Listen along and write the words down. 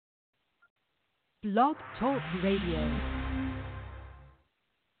Blog Talk Radio.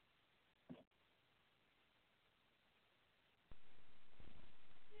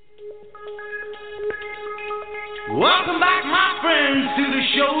 Welcome back, my friends, to the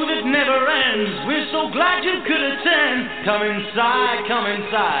show that never ends. We're so glad you could attend. Come inside, come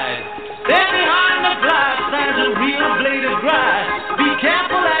inside. There behind the glass stands a real blade of grass. Be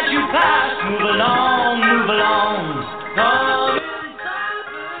careful as you pass. Move along, move along. Come inside,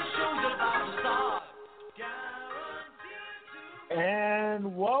 the show's about to start.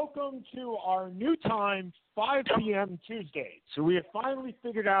 And welcome to our new time, 5 p.m. Tuesday. So we have finally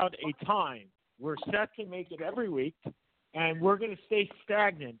figured out a time where Seth can make it every week, and we're going to stay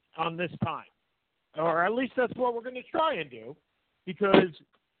stagnant on this time. Or at least that's what we're going to try and do, because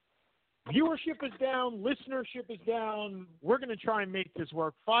viewership is down, listenership is down. We're going to try and make this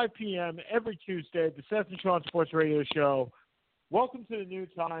work. 5 p.m. every Tuesday, the Seth and Sean Sports Radio Show. Welcome to the new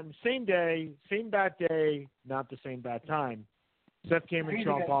time. Same day, same bat day, not the same bat time. Seth Cameron,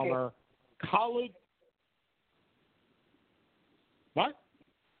 Sean Palmer. College. What?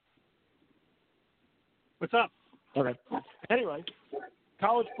 What's up? Okay. Anyway,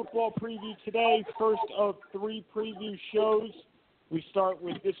 college football preview today. First of 3 preview shows. We start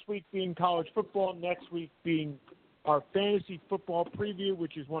with this week being college football, next week being our fantasy football preview,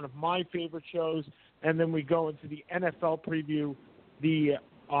 which is one of my favorite shows, and then we go into the NFL preview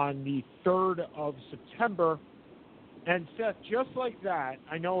on the 3rd of September. And Seth, just like that,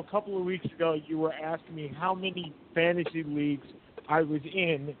 I know a couple of weeks ago you were asking me how many fantasy leagues I was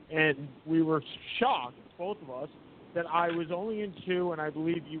in, and we were shocked, both of us, that I was only in 2, and I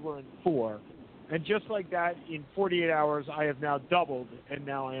believe you were in 4. And just like that, in 48 hours, I have now doubled, and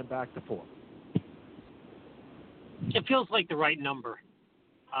now I am back to 4. It feels like the right number.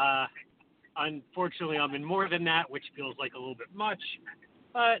 Unfortunately, I'm in more than that, which feels like a little bit much,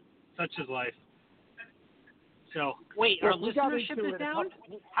 but such is life. So, wait, our listenership is down?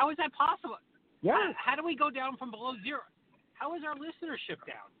 How is that possible? Yeah. How do we go down from below 0? How is our listenership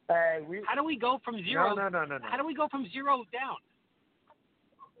down? How do we go from 0? No. How do we go from 0 down?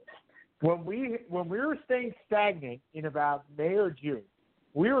 When we were staying stagnant in about May or June,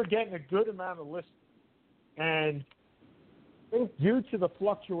 we were getting a good amount of listeners. And I think due to the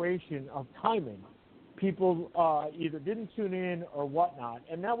fluctuation of timing, people either didn't tune in or whatnot.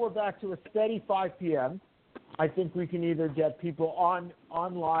 And now we're back to a steady 5 p.m. I think we can either get people on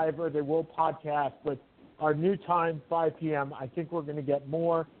live or they will podcast, but our new time, 5 p.m., I think we're going to get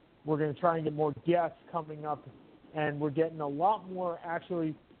more. We're going to try and get more guests coming up, and we're getting a lot more,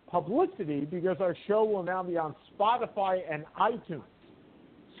 actually, publicity because our show will now be on Spotify and iTunes.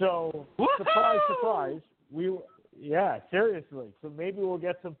 So, surprise, surprise. Seriously. So maybe we'll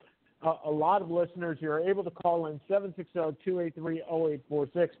get a lot of listeners. You're able to call in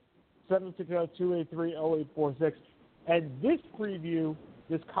 760-283-0846, 760-283-0846. And this preview,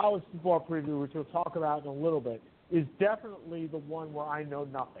 this college football preview, which we'll talk about in a little bit, is definitely the one where I know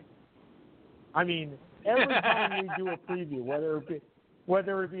nothing. I mean, every time we do a preview,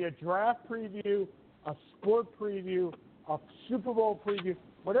 whether it be a draft preview, a sport preview, a Super Bowl preview,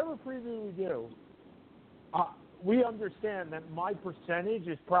 whatever preview we do, we understand that my percentage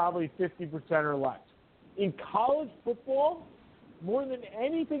is probably 50% or less. In college football, more than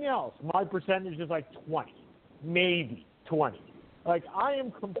anything else, my percentage is like 20, maybe 20. Like, I am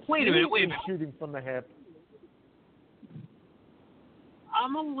completely shooting from the hip.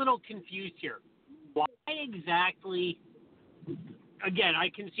 I'm a little confused here. Why exactly? Again, I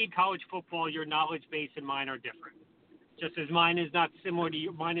concede college football, your knowledge base and mine are different. Just as mine is not similar to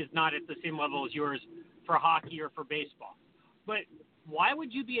you, mine is not at the same level as yours for hockey or for baseball. But why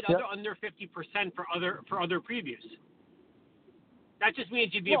would you be at under 50% for other previews? That just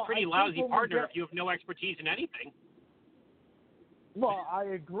means you'd be a pretty lousy partner if you have no expertise in anything. Well, I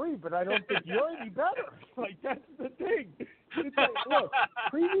agree, but I don't think you're any better. Like, that's the thing. It's like, look,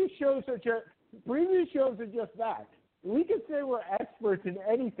 preview shows are just that. We can say we're experts in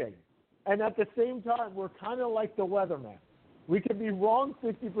anything, and at the same time, we're kind of like the weatherman. We can be wrong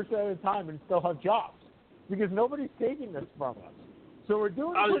 50% of the time and still have jobs because nobody's taking this from us. So we're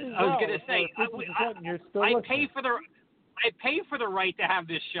doing pretty well. I was going to say, I pay for the right to have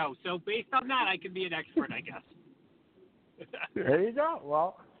this show, so based on that, I can be an expert, I guess. There you go.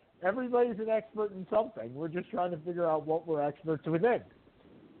 Well, everybody's an expert in something. We're just trying to figure out what we're experts within.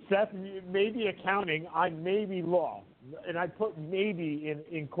 Seth, maybe accounting, I maybe law. And I put maybe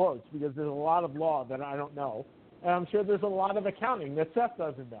in quotes because there's a lot of law that I don't know. And I'm sure there's a lot of accounting that Seth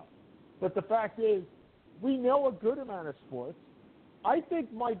doesn't know. But the fact is, we know a good amount of sports. I think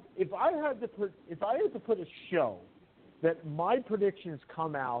if I had to put a show that my predictions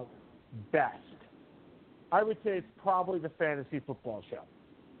come out best, I would say it's probably the fantasy football show.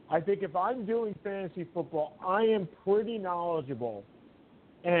 I think if I'm doing fantasy football, I am pretty knowledgeable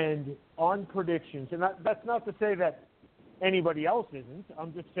and on predictions. And that's not to say that anybody else isn't.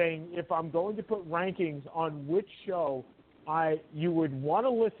 I'm just saying if I'm going to put rankings on which show you would want to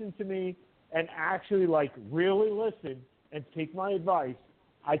listen to me and actually really listen and take my advice,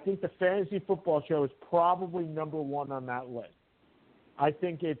 I think the fantasy football show is probably number one on that list. I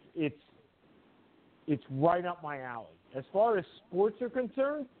think it's right up my alley. As far as sports are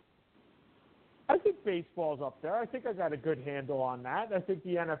concerned, I think baseball's up there. I think I got a good handle on that. I think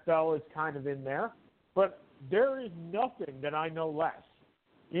the NFL is kind of in there. But there is nothing that I know less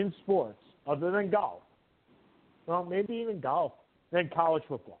in sports other than golf. Well, maybe even golf, than college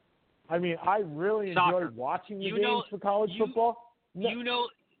football. I mean, I really enjoy watching the games for college football. No.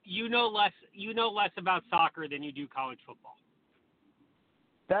 You know less about soccer than you do college football.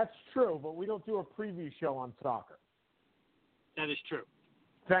 That's true, but we don't do a preview show on soccer. That is true.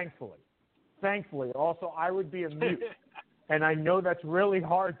 Thankfully. Also, I would be a mute, and I know that's really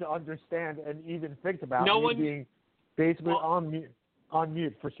hard to understand and even think about. Being basically on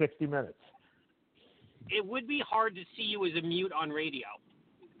mute for 60 minutes. It would be hard to see you as a mute on radio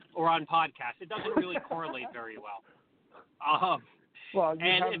or on podcast. It doesn't really correlate very well.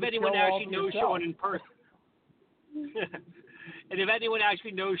 And if anyone actually knows Sean in person, and if anyone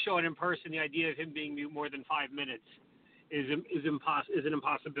actually knows Sean in person, the idea of him being mute more than 5 minutes is an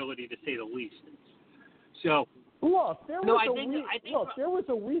impossibility, to say the least. So look, there was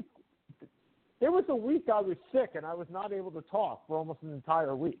a week I was sick and I was not able to talk for almost an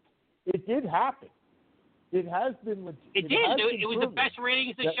entire week. It did happen. It has been. It was the best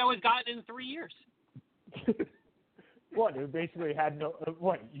ratings the show has gotten in 3 years. What? It basically had no.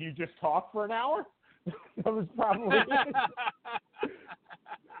 What? You just talked for an hour? That was probably it.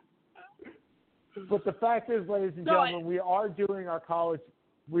 But the fact is, ladies and gentlemen, we are doing our college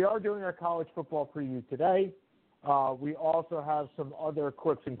football preview today. We also have some other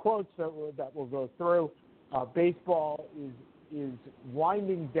quips and quotes that we'll go through. Baseball is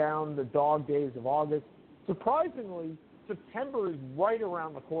winding down the dog days of August. Surprisingly, September is right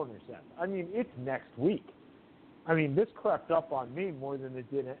around the corner, Seth. I mean, it's next week. I mean, this crept up on me more than it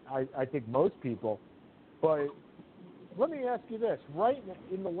did, I think, most people. But let me ask you this. Right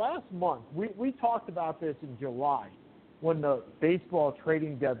in the last month, we talked about this in July when the baseball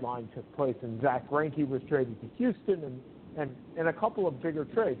trading deadline took place and Zach Greinke was traded to Houston and a couple of bigger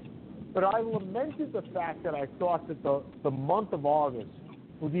trades. But I lamented the fact that I thought that the month of August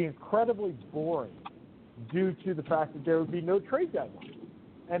would be incredibly boring due to the fact that there would be no trade deadline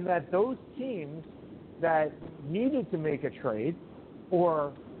and that those teams that needed to make a trade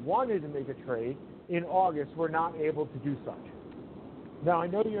or wanted to make a trade in August were not able to do such. Now, I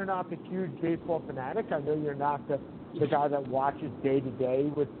know you're not the huge baseball fanatic. I know you're not the guy that watches day to day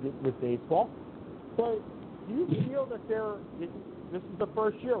with baseball. But do you feel that this is the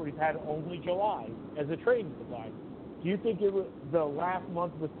first year we've had only July as a trading deadline? Do you think the last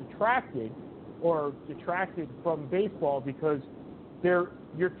month was detracted from baseball because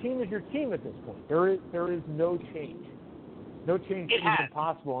your team is your team at this point? There is no change. No change is even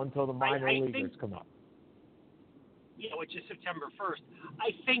possible until the minor leaguers come up. Yeah, which is September 1st. I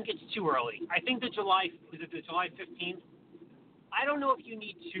think it's too early. I think the July 15th? I don't know if you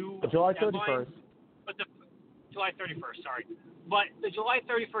need two July deadlines, 31st. But the July 31st, sorry. But the July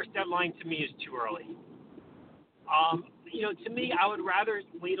 31st deadline to me is too early. To me, I would rather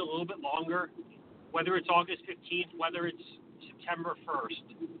wait a little bit longer, whether it's August 15th, whether it's September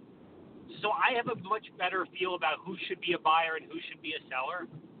 1st. So I have a much better feel about who should be a buyer and who should be a seller.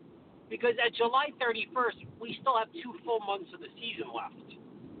 Because at July 31st, we still have 2 full months of the season left.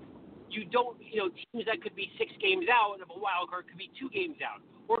 You don't, teams that could be 6 games out of a wild card could be 2 games out,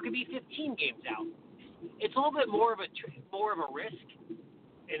 or it could be 15 games out. It's a little bit more of a risk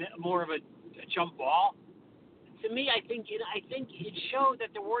and more of a jump ball. To me, I think it showed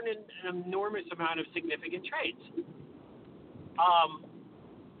that there weren't an enormous amount of significant trades.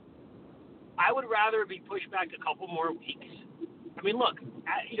 I would rather be pushed back a couple more weeks. I mean, look,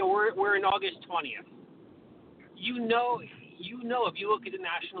 we're in August 20th. If you look at the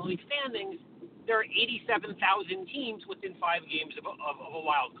National League standings, there are 87,000 teams within 5 games of a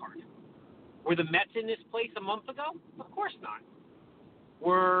wild card. Were the Mets in this place a month ago? Of course not.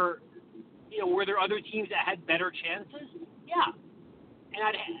 Were there other teams that had better chances? Yeah.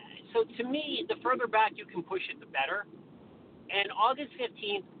 So to me, the further back you can push it, the better. And August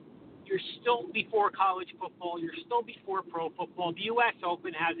 15th, you're still before college football. You're still before pro football. The U.S.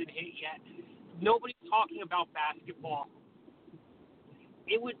 Open hasn't hit yet. Nobody's talking about basketball.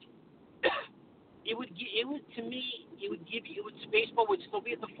 It would baseball would still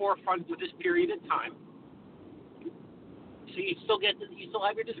be at the forefront for this period of time. So you still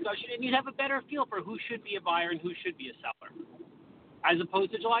have your discussion, and you'd have a better feel for who should be a buyer and who should be a seller. As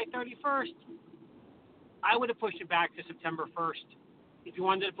opposed to July 31st, I would have pushed it back to September 1st. If you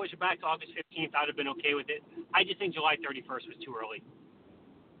wanted to push it back to August 15th, I'd have been okay with it. I just think July 31st was too early.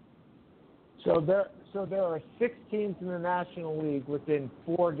 So there are 6 teams in the National League within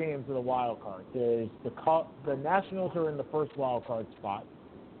 4 games of the wild card. There's the Nationals are in the first wild card spot.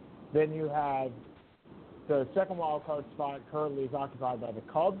 Then you have the second wild card spot currently is occupied by the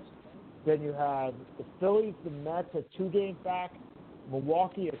Cubs. Then you have the Phillies, the Mets at 2 games back,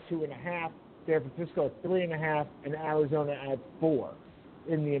 Milwaukee at 2.5, San Francisco at 3.5, and Arizona at 4.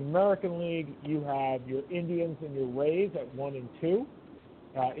 In the American League, you have your Indians and your Rays at 1 and 2.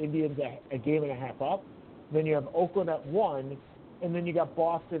 Indians a game and a half up. Then you have Oakland at 1, and then you got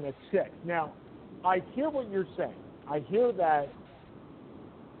Boston at 6. Now, I hear what you're saying. I hear that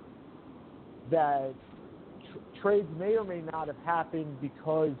trades may or may not have happened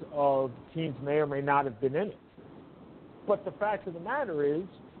because of teams may or may not have been in it. But the fact of the matter is,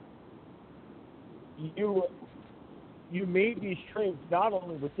 you made these trades not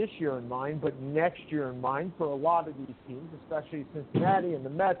only with this year in mind, but next year in mind for a lot of these teams, especially Cincinnati and the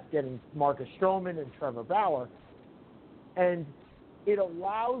Mets getting Marcus Stroman and Trevor Bauer. And it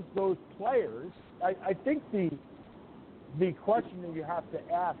allows those players, I think the question that you have to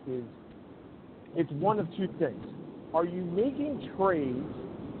ask is, it's one of 2 things. Are you making trades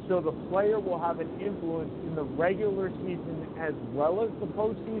so the player will have an influence in the regular season as well as the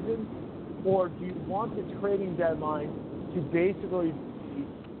postseason? Or do you want the trading deadline to basically,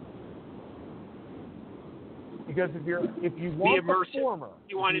 because if you want the former,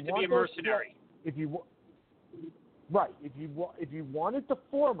 you want it to be a mercenary. If you wanted the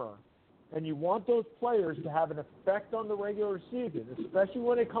former, and you want those players to have an effect on the regular season, especially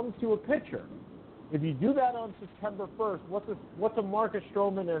when it comes to a pitcher. If you do that on September 1st, what's a Marcus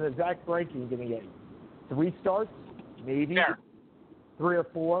Stroman and a Zach Greinke going to get you? 3 starts, maybe, Fair. 3 or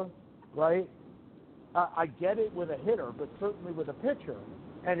 4. Right? I get it with a hitter, but certainly with a pitcher.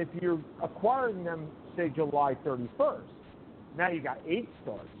 And if you're acquiring them, say, July 31st, now you got 8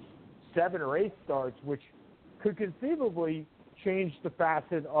 starts, 7 or 8 starts, which could conceivably change the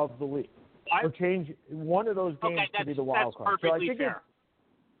facet of the league. Or change one of those games to be the wild card. That's perfectly fair.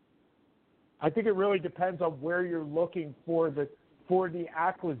 I think it really depends on where you're looking for the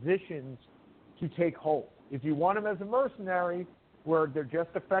acquisitions to take hold. If you want them as a mercenary, where they're just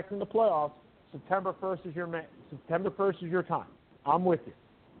affecting the playoffs, September 1st is your time. I'm with you.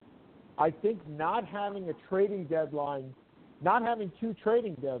 I think not having a trading deadline, not having 2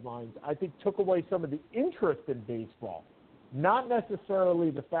 trading deadlines, I think took away some of the interest in baseball. Not necessarily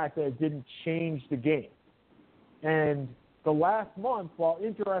the fact that it didn't change the game. And the last month, while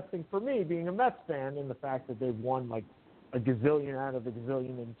interesting for me, being a Mets fan, and the fact that they've won like a gazillion out of a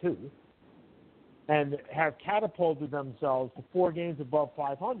gazillion and 2, and have catapulted themselves to 4 games above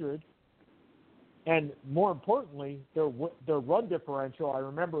 500. And more importantly, their run differential, I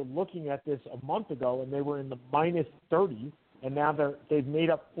remember looking at this a month ago, and they were in the minus 30, and now they've made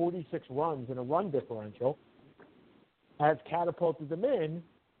up 46 runs in a run differential, has catapulted them in.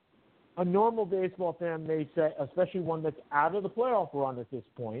 A normal baseball fan may say, especially one that's out of the playoff run at this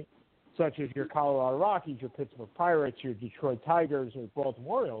point, such as your Colorado Rockies, your Pittsburgh Pirates, your Detroit Tigers, or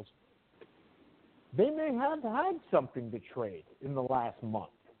Baltimore Orioles, they may have had something to trade in the last month.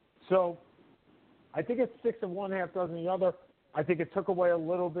 So I think it's 6 of one, half dozen the other. I think it took away a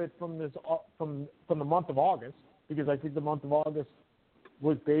little bit from the month of August, because I think the month of August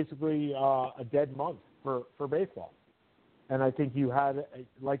was basically a dead month for baseball. And I think you had,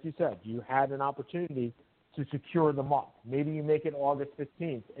 like you said, you had an opportunity to secure the month. Maybe you make it August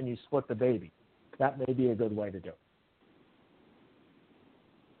 15th and you split the baby. That may be a good way to do it.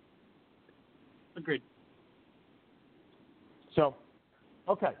 Agreed. So,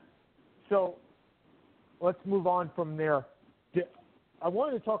 okay. So let's move on from there. I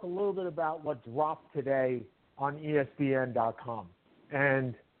wanted to talk a little bit about what dropped today on ESPN.com.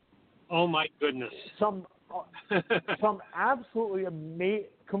 And oh my goodness, some absolutely amazing.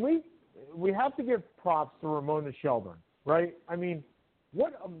 We have to give props to Ramona Shelburne, right? I mean,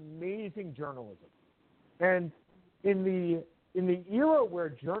 what amazing journalism. And in the era where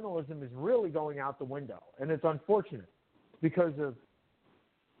journalism is really going out the window, and it's unfortunate because of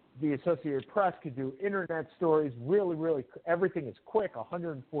the Associated Press could do internet stories, really, everything is quick,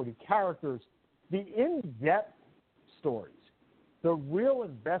 140 characters. The in-depth stories, the real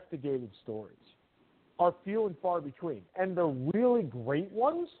investigative stories, are few and far between. And the really great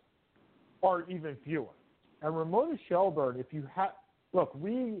ones are even fewer. And Ramona Shelburne, if you have, look,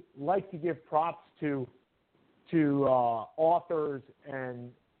 we like to give props to authors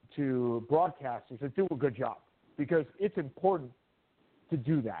and to broadcasters that do a good job, because it's important to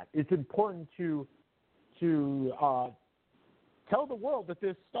do that. It's important to tell the world that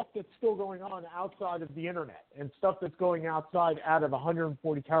there's stuff that's still going on outside of the internet and stuff that's going outside out of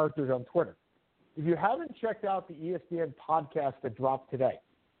 140 characters on Twitter. If you haven't checked out the ESPN podcast that dropped today,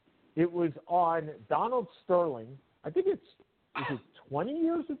 it was on Donald Sterling. I think is it 20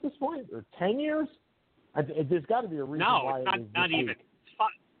 years at this point or 10 years? There's got to be a reason why. No, it's not even. It's 5.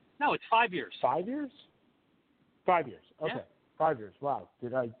 No, it's 5 years. 5 years? 5 years. Okay, yeah. 5 years. Wow.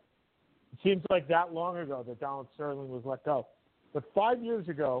 It seems like that long ago that Donald Sterling was let go. But 5 years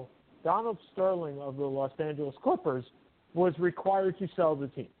ago, Donald Sterling of the Los Angeles Clippers was required to sell the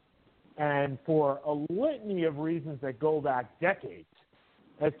team. And for a litany of reasons that go back decades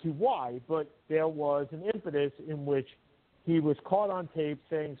as to why, but there was an impetus in which he was caught on tape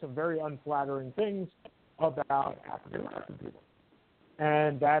saying some very unflattering things about African American people.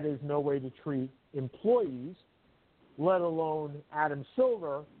 And that is no way to treat employees, let alone Adam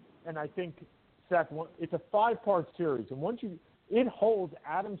Silver. And I think, Seth, it's a 5-part series. And it holds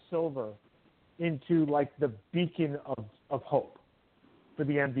Adam Silver into like the beacon of hope for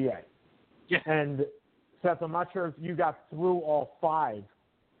the NBA. Yeah. And Seth, I'm not sure if you got through all 5,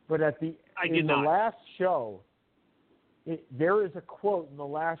 but in the last show, there is a quote in the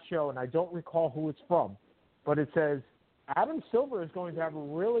last show, and I don't recall who it's from, but it says, Adam Silver is going to have a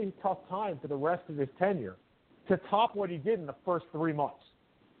really tough time for the rest of his tenure to top what he did in the first 3 months.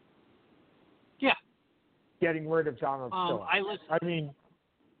 Yeah. Getting rid of Donald Sterling.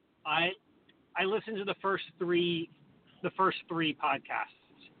 I listened to the first three podcasts.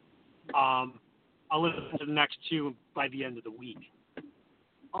 I'll listen to the next 2 by the end of the week.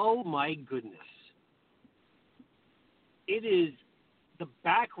 Oh my goodness. It is the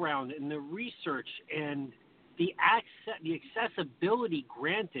background and the research and the accessibility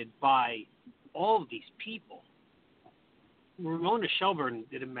granted by all of these people. Ramona Shelburne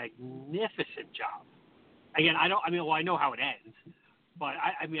did a magnificent job. Again, I know how it ends, but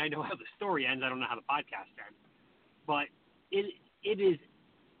I know how the story ends. I don't know how the podcast ends. But it is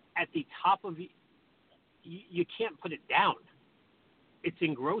at the top of you can't put it down. It's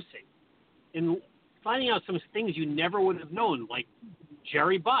engrossing. And finding out some things you never would have known, like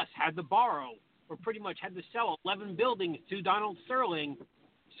Jerry Buss had to borrow or pretty much had to sell 11 buildings to Donald Sterling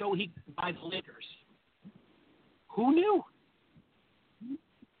so he could buy the Lakers. Who knew?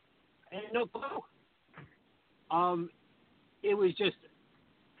 I had no clue. It was just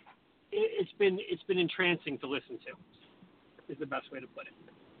it's been entrancing to listen to. Is the best way to put it.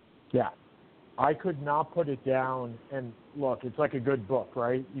 Yeah. I could not put it down, and look, it's like a good book,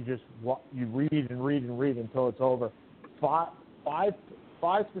 right? You read and read and read until it's over. Five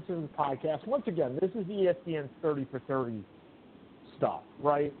specific podcasts. Once again, this is ESPN's 30 for 30 stuff,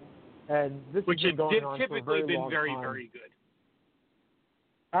 right? And this which has been going on typically for a very been long very, time. very good.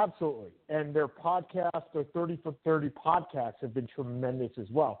 Absolutely. And their podcasts, their 30 for 30 podcasts have been tremendous as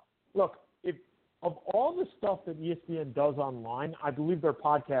well. Look, of all the stuff that ESPN does online, I believe their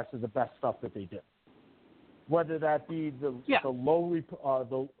podcast is the best stuff that they do. Whether that be the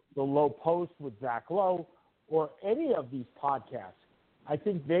Low Post with Zach Lowe or any of these podcasts, I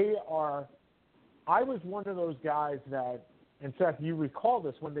think they are. I was one of those guys that, and Seth, you recall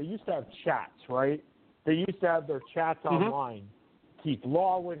this, when they used to have chats, right? They used to have their chats online. Keith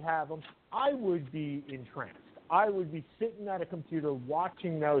Law would have them. I would be entranced. I would be sitting at a computer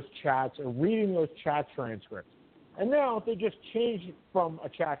watching those chats or reading those chat transcripts. And now they just changed it from a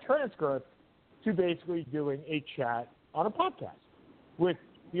chat transcript to basically doing a chat on a podcast. With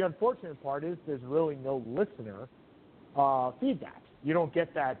the unfortunate part is there's really no listener feedback. You don't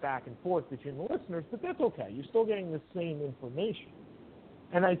get that back and forth between the listeners, but that's okay. You're still getting the same information.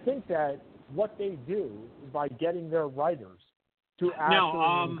 And I think that what they do is by getting their writers to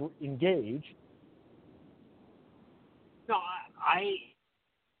actually engage. No, I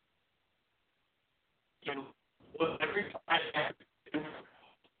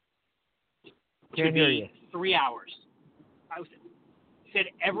Can't hear you. 3 hours. I said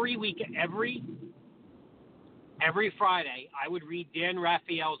every week, every Friday, I would read Dan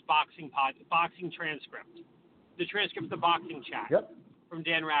Raphael's boxing transcript, the transcript of the boxing chat from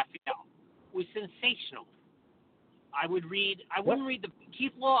Dan Raphael. It was sensational. I wouldn't read the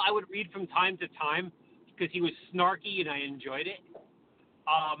Keith Law. I would read from time to time because he was snarky and I enjoyed it.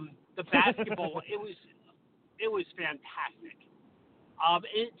 The basketball, it was fantastic.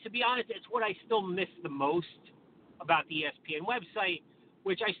 To be honest, it's what I still miss the most about the ESPN website,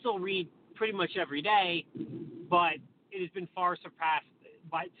 which I still read pretty much every day, but it has been far surpassed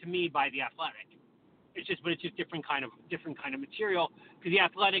by The Athletic. It's just different kind of material, because The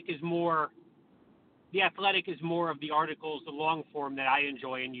Athletic is more of the articles, the long form that I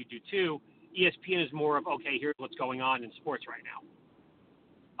enjoy and you do too. ESPN is more of, okay, here's what's going on in sports right now.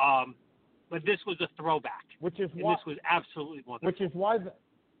 But this was a throwback, this was absolutely wonderful. Which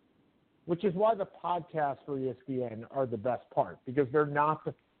is why the podcasts for ESPN are the best part, because they're not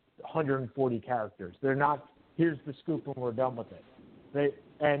the 140 characters. They're not, here's the scoop and we're done with it.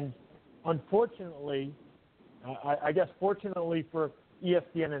 And unfortunately, I guess fortunately for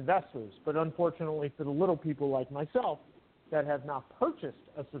ESPN investors, but unfortunately for the little people like myself that have not purchased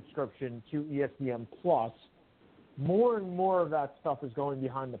a subscription to ESPN Plus, more and more of that stuff is going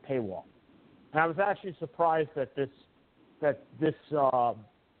behind the paywall. And I was actually surprised that this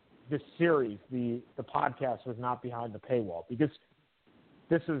series, the podcast, was not behind the paywall, because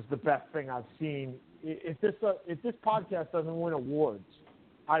this is the best thing I've seen. If this podcast doesn't win awards,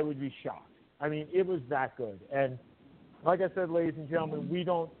 I would be shocked. I mean, it was that good. And like I said, ladies and gentlemen,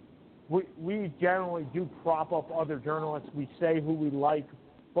 we generally do prop up other journalists. We say who we like,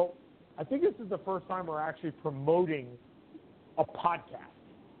 but I think this is the first time we're actually promoting a podcast.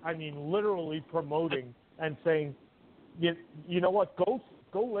 I mean, literally promoting and saying, you know what, go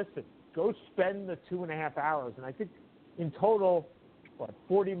listen. Go spend the 2.5 hours. And I think in total,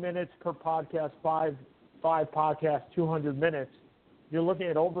 40 minutes per podcast, five podcasts, 200 minutes, you're looking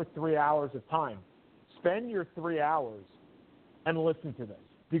at over 3 hours of time. Spend your 3 hours and listen to this,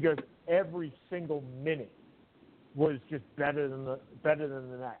 because every single minute was just better than the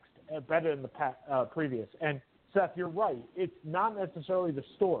next, better than the previous. And Seth, you're right. It's not necessarily the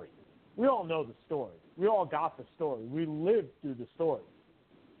story. We all know the story. We all got the story. We lived through the story.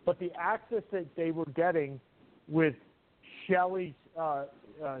 But the access that they were getting with Shelley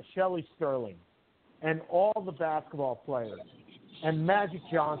Sterling and all the basketball players and Magic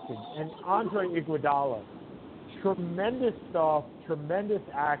Johnson and Andre Iguodala, tremendous stuff, tremendous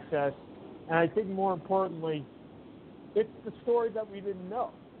access, and I think more importantly, it's the story that we didn't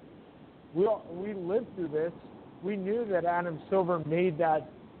know. We lived through this. We knew that Adam Silver made that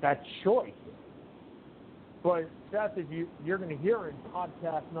choice. But Seth, if you're going to hear in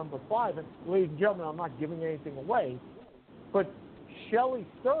podcast number 5, and ladies and gentlemen, I'm not giving anything away, but Shelley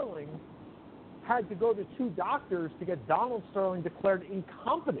Sterling had to go to 2 doctors to get Donald Sterling declared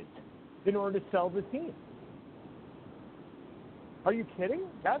incompetent in order to sell the team. Are you kidding?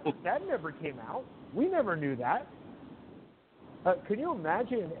 That never came out. We never knew that. Can you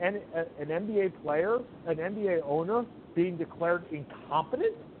imagine an NBA player, an NBA owner, being declared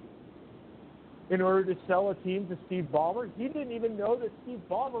incompetent in order to sell a team to Steve Ballmer? He didn't even know that Steve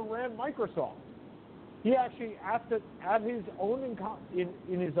Ballmer ran Microsoft. He actually, at his own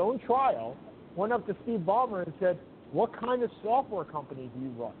in his own trial, went up to Steve Ballmer and said, "What kind of software company do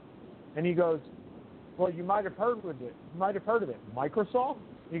you run?" And he goes, "Well, you might have heard of it. Microsoft?"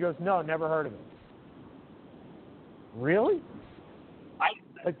 He goes, "No, never heard of it." Really?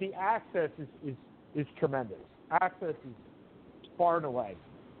 Like, the access is tremendous. Access is far and away.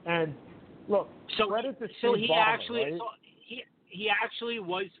 And look, credit to Steve Ballmer, right? He actually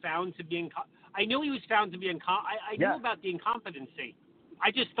was found to be I knew he was found to be I knew about the incompetency.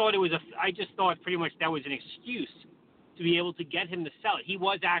 I just thought pretty much that was an excuse to be able to get him to sell it. He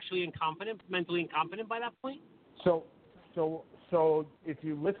was actually incompetent, mentally incompetent by that point. So if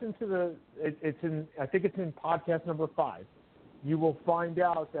you listen to I think it's in podcast number 5, you will find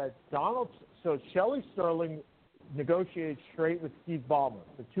out that Shelley Sterling negotiated straight with Steve Ballmer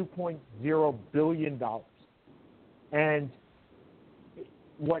for $2.0 billion. And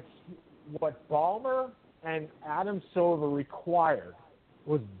what Ballmer and Adam Silver required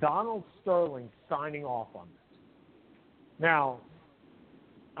was Donald Sterling signing off on this. Now,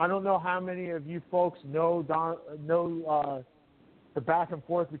 I don't know how many of you folks know the back and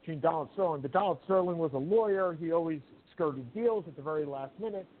forth between Donald Sterling, but Donald Sterling was a lawyer. He always skirted deals at the very last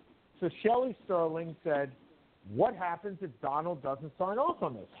minute. So Shelley Sterling said, "What happens if Donald doesn't sign off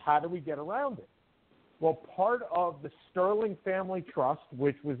on this? How do we get around it?" Well, part of the Sterling Family Trust,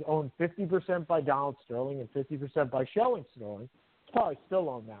 which was owned 50% by Donald Sterling and 50% by Shelley Sterling, it's probably still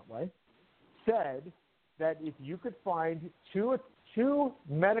owned that way, said that if you could find two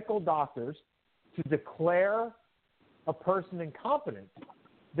medical doctors to declare a person incompetent,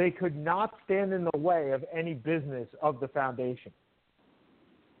 they could not stand in the way of any business of the foundation.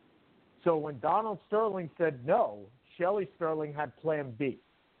 So when Donald Sterling said no, Shelley Sterling had plan B.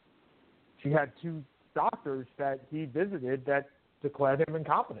 She had 2 doctors that he visited that declared him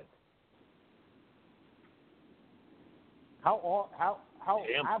incompetent. How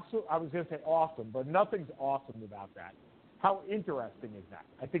I was going to say awesome, but nothing's awesome about that. How interesting is that?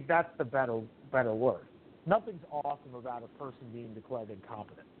 I think that's the better word. Nothing's awesome about a person being declared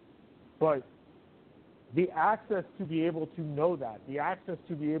incompetent. But the access to be able to know that, the access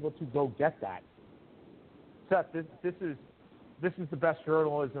to be able to go get that. Seth, this is the best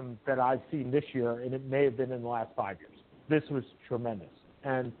journalism that I've seen this year, and it may have been in the last 5 years. This was tremendous.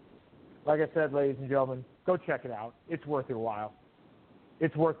 And like I said, ladies and gentlemen, go check it out. It's worth your while.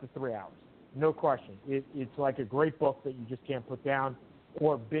 It's worth the 3 hours. No question. It's like a great book that you just can't put down,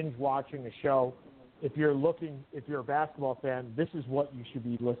 or binge watching a show. If you're a basketball fan, this is what you should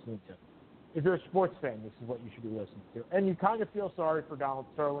be listening to. If you're a sports fan, this is what you should be listening to. And you kind of feel sorry for Donald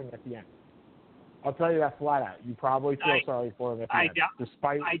Sterling at the end. I'll tell you that flat out. You probably feel sorry for him at the end,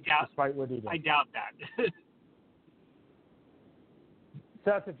 despite what he did. I doubt that.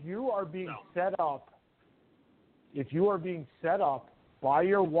 Seth, if you are being set up by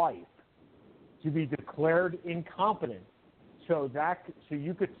your wife to be declared incompetent, so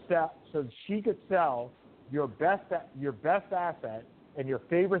she could sell your best asset and your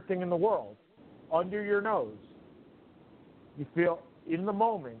favorite thing in the world under your nose, you feel in the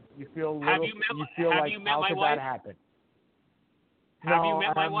moment like how could that happen? Have you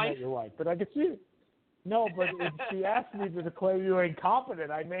met my wife? I haven't met your wife, but I could see it. No, but if she asked me to declare you incompetent,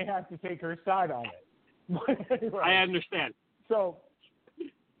 I may have to take her side on it. Anyway, I understand. So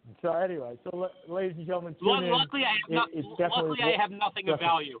anyway, ladies and gentlemen, luckily I have nothing of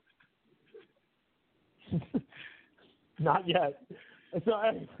value. Not yet. So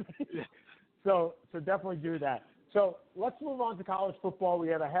anyway, so definitely do that. So let's move on to college football. We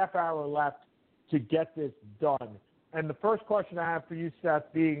have a half hour left to get this done. And the first question I have for you,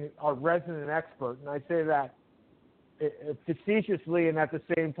 Seth, being our resident expert, and I say that facetiously and at the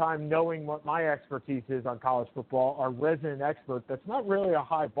same time knowing what my expertise is on college football, our resident expert, that's not really a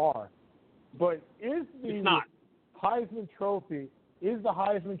high bar. But is the Heisman Trophy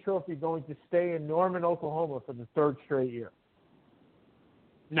going to stay in Norman, Oklahoma for the third straight year?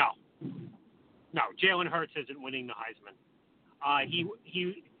 No, Jalen Hurts isn't winning the Heisman.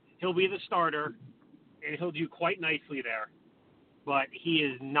 He'll be the starter, and he'll do quite nicely there, but he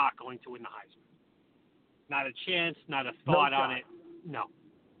is not going to win the Heisman. Not a chance, not a thought on it. No,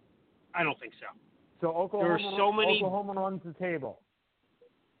 I don't think so. So Oklahoma runs the table.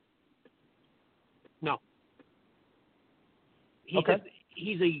 No.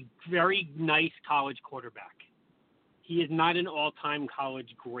 He's a very nice college quarterback. He is not an all-time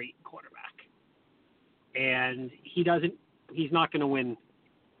college great quarterback. And he's not going to win.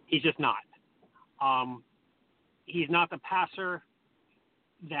 He's just not. He's not the passer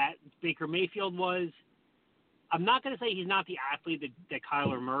that Baker Mayfield was. I'm not going to say he's not the athlete that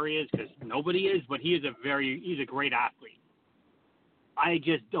Kyler Murray is, because nobody is, but he's a great athlete. I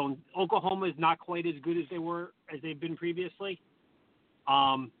just don't. Oklahoma is not quite as good as they've been previously.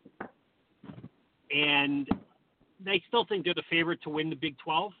 And they still think they're the favorite to win the Big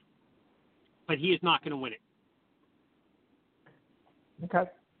 12, but he is not going to win it. Okay.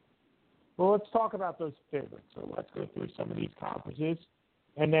 Well, let's talk about those favorites. So let's go through some of these conferences,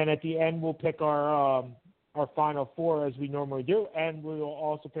 and then at the end we'll pick our Final Four as we normally do, and we will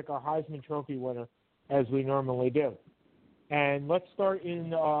also pick our Heisman Trophy winner as we normally do. And let's start in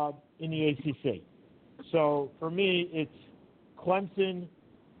the ACC. So for me, it's Clemson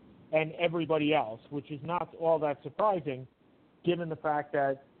and everybody else, which is not all that surprising, given the fact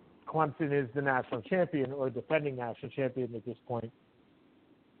that Clemson is the national champion or defending national champion at this point.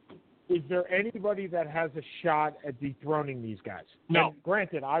 Is there anybody that has a shot at dethroning these guys? No. And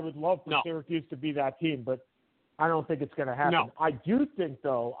granted, I would love for Syracuse to be that team, but I don't think it's going to happen. No. I do think,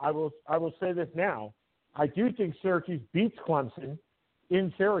 though, I will say this now, I do think Syracuse beats Clemson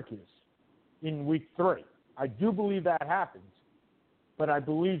in Syracuse in week 3. I do believe that happens, but I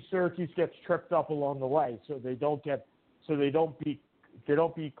believe Syracuse gets tripped up along the way, so they don't beat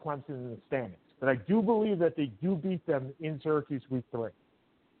Clemson in the standings. But I do believe that they do beat them in Syracuse week 3.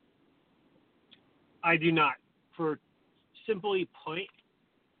 I do not. For simply put,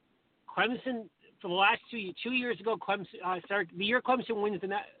 Clemson, for the last 2 years ago, the year Clemson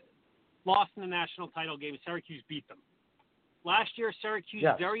lost in the national title game, Syracuse beat them. Last year, Syracuse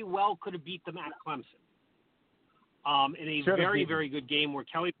very well could have beat them at Clemson. In a very, very good game where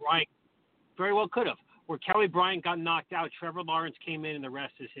Kelly Bryant very well could have. Where Kelly Bryant got knocked out, Trevor Lawrence came in, and the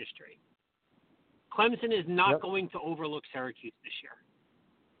rest is history. Clemson is not going to overlook Syracuse this year.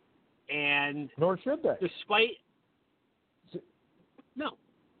 And nor should they. No.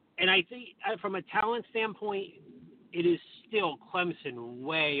 And I think from a talent standpoint, it is still Clemson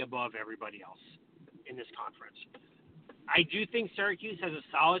way above everybody else in this conference. I do think Syracuse has a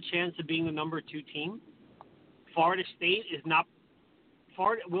solid chance of being the number 2 team. Florida State is not.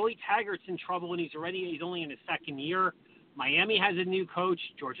 Willie Taggart's in trouble, and he's only in his second year. Miami has a new coach.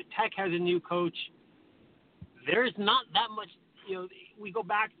 Georgia Tech has a new coach. There's not that much. We go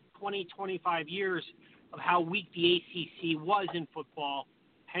back 20, 25 years of how weak the ACC was in football.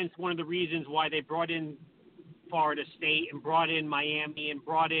 Hence, one of the reasons why they brought in Florida State and brought in Miami and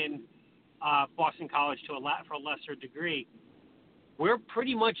brought in Boston College for a lesser degree. We're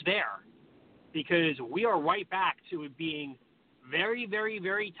pretty much there because we are right back to it being very, very,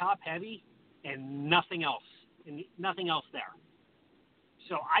 very top heavy and nothing else there.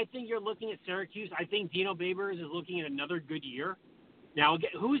 So I think you're looking at Syracuse. I think Dino Babers is looking at another good year. Now,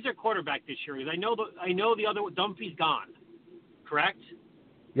 again, who's their quarterback this year? Because I know the other Dunphy's gone, correct?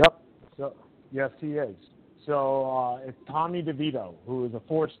 Yep. So yes, he is. So it's Tommy DeVito, who is a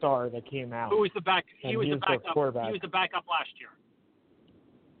 4-star that came out. Who was the back? He was the backup. quarterback. He was the backup last year.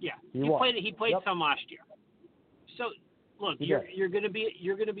 Yeah, he played some last year. So look, you're going to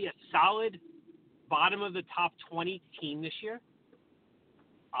be a solid bottom of the top 20 team this year.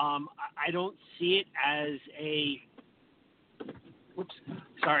 I don't see it as a.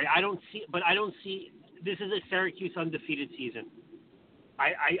 I don't see. This is a Syracuse undefeated season.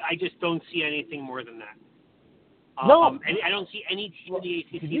 I just don't see anything more than that. And I don't see any team in the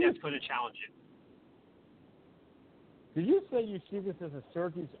ACC that's going to challenge it. Did you say you see this as a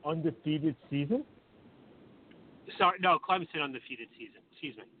Syracuse undefeated season? Sorry, no, Clemson undefeated season.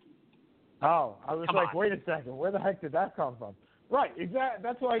 Excuse me. Oh, I was wait a second. Where the heck did that come from? Right, exactly.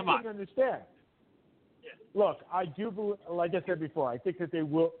 That's what I couldn't understand. Yeah. Look, I do believe, like I said before, I think that they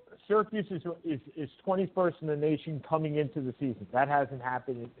will. Syracuse is 21st in the nation coming into the season. That hasn't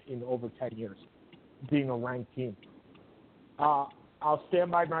happened in over 10 years, being a ranked team. I'll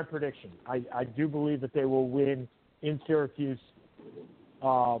stand by my prediction. I do believe that they will win in Syracuse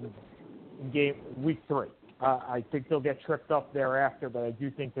in week 3. I think they'll get tripped up thereafter, but I do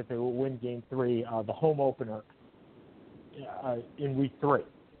think that they will win game 3, the home opener, in week 3.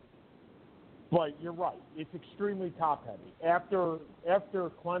 But you're right; it's extremely top-heavy. After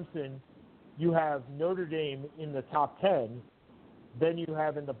Clemson, you have Notre Dame in the top 10. Then you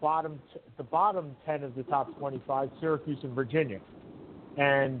have in the bottom 10 of the top 25, Syracuse and Virginia,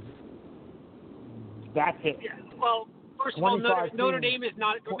 and that's it. Yeah, well, first of all, Notre Dame is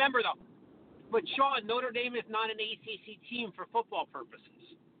not. Remember though, but Sean, Notre Dame is not an ACC team for football purposes.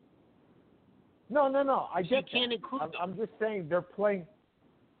 No. I get you can't include them. I'm just saying they're playing.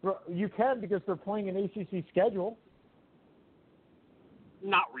 You can because they're playing an ACC schedule.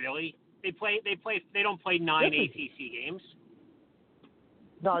 Not really. They don't play 9 ACC games.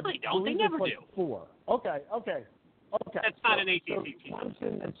 No, they don't. They never do. 4. Okay. That's not an ACC team.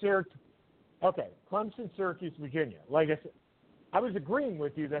 Clemson and Syracuse. Okay, Clemson, Syracuse, Virginia. Like I said, I was agreeing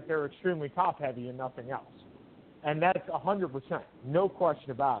with you that they're extremely top-heavy and nothing else. And that's 100%. No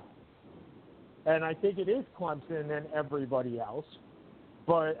question about it. And I think it is Clemson and everybody else.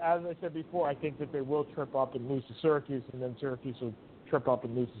 But as I said before, I think that they will trip up and lose to Syracuse, and then Syracuse will trip up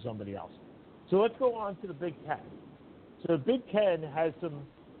and lose to somebody else. So let's go on to the Big Ten. So the Big Ten has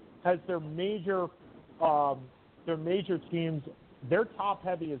their major teams. They're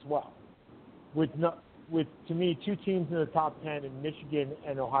top-heavy as well, with to me 2 teams in the top 10 in Michigan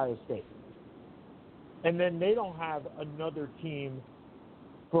and Ohio State. And then they don't have another team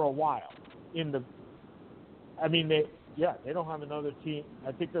for a while. They don't have another team.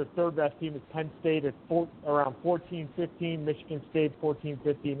 I think their third best team is Penn State at around 14-15, Michigan State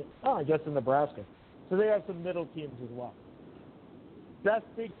 14-15. Oh, I guess in Nebraska. So they have some middle teams as well. Best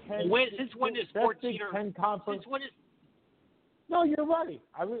Big Ten. Since when is 14 Big Ten conference? Since when is? No, you're right.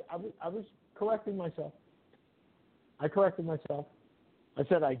 I was correcting myself. I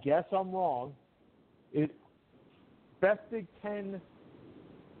said I guess I'm wrong. Best Big Ten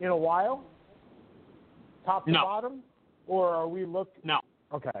in a while? Top to bottom? Or are we looking? No.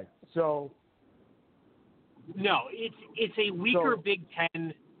 Okay, so. No, it's a weaker Big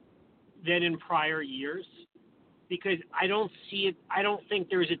Ten than in prior years because I don't see it. I don't think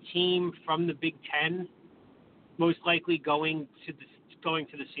there's a team from the Big Ten most likely going to the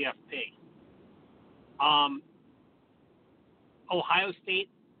CFP. Ohio State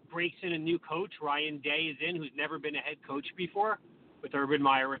breaks in a new coach. Ryan Day is in, who's never been a head coach before, with Urban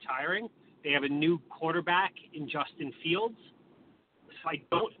Meyer retiring. They have a new quarterback in Justin Fields.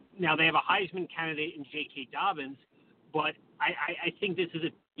 So now they have a Heisman candidate in J.K. Dobbins, but I think this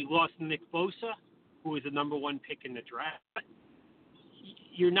is you lost Nick Bosa, who was the number 1 pick in the draft.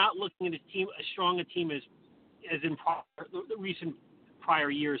 You're not looking at as strong a team as in the recent prior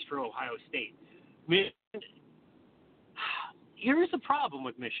years for Ohio State. here's the problem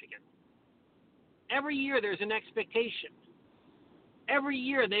with Michigan. Every year there's an expectation. Every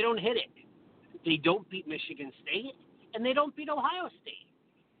year they don't hit it. They don't beat Michigan State, and they don't beat Ohio State.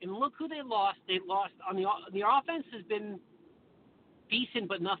 And look who they lost. They lost on the offense has been decent,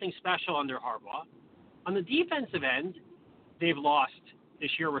 but nothing special under Harbaugh. On the defensive end, they've lost this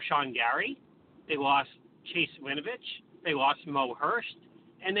year Rashawn Gary. They lost Chase Winovich. They lost Mo Hurst,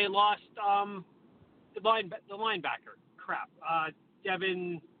 and they lost the linebacker.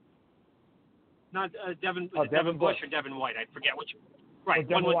 Devin. Not Devin. Devin Bush or Devin White. I forget which. Right.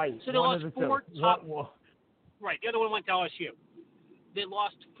 Devin White. So they lost four top. Right. The other one went to LSU. They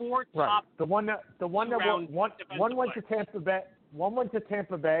lost four top. The one went to Tampa Bay. One went to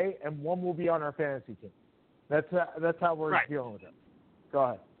Tampa Bay, and one will be on our fantasy team. That's how we're dealing with it. Go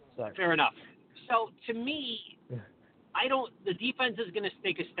ahead. Sorry. Fair enough. So to me, the defense is going to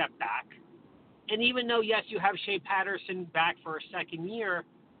take a step back. And even though, yes, you have Shea Patterson back for a second year,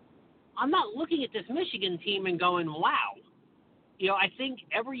 I'm not looking at this Michigan team and going, wow. I think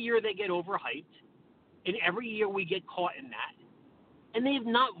every year they get overhyped, and every year we get caught in that. And they've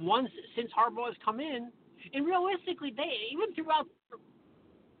not once since Harbaugh has come in, and realistically, even throughout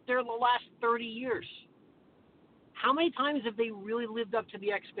their last 30 years, how many times have they really lived up to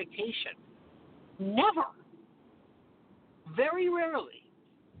the expectation? Never. Very rarely.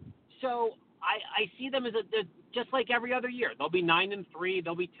 So I see them as just like every other year. They'll be 9-3.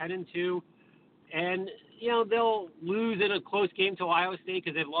 They'll be 10-2, and they'll lose in a close game to Ohio State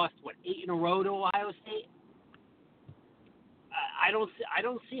because they've lost 8 in a row to Ohio State. I don't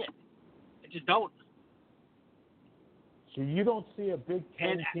see it. I just don't. So you don't see a Big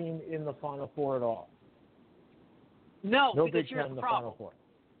Ten team in the Final Four at all? No, no because Big here's Ten in the the problem. Final Four.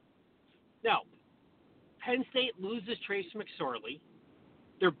 No. Penn State loses Trace McSorley.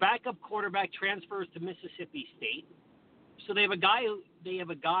 Their backup quarterback transfers to Mississippi State. So they have a guy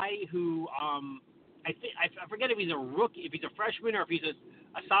who I forget if he's a rookie, if he's a freshman, or if he's a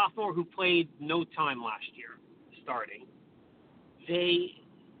sophomore who played no time last year starting. They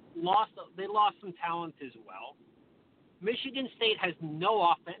lost some talent as well. Michigan State has no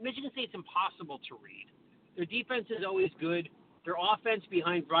offense. Michigan State's impossible to read. Their defense is always good. Their offense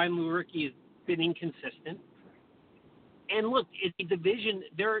behind Brian Lewerke has been inconsistent. And look, it's a division.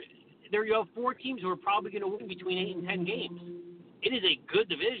 You have 4 teams who are probably going to win between 8 and 10 games. It is a good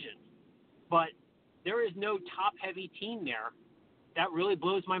division, but there is no top-heavy team there. That really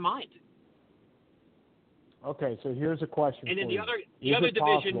blows my mind. Okay, so here's a question. And in for the you. other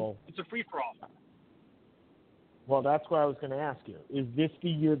division, possible? it's a free-for-all. Well, that's what I was going to ask you. Is this the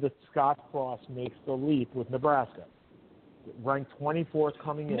year that Scott Frost makes the leap with Nebraska? Ranked 24th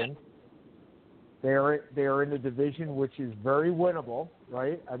coming in. They're in a division which is very winnable,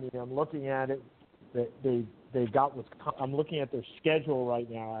 right? I mean, I'm looking at it. They got Wisconsin. I'm looking at their schedule right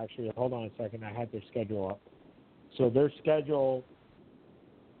now. Actually, hold on a second. I had their schedule up. So their schedule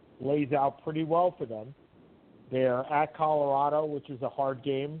lays out pretty well for them. They're at Colorado, which is a hard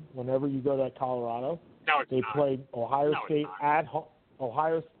game. Whenever you go to Colorado, they play Ohio State at home.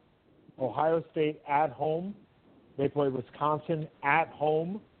 Ohio State at home. They play Wisconsin at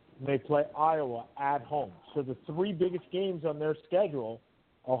home. And they play Iowa at home. So the 3 biggest games on their schedule,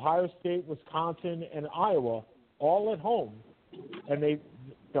 Ohio State, Wisconsin, and Iowa, all at home. And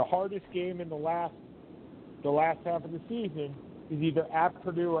the hardest game in the last half of the season is either at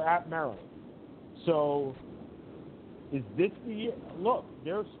Purdue or at Maryland. So is this the year? Look,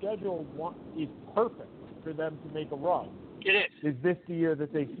 their schedule is perfect for them to make a run. It is. Is this the year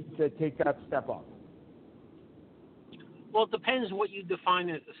that they take that step up? Well, it depends what you define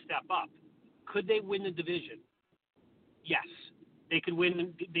as a step up. Could they win the division? Yes, they could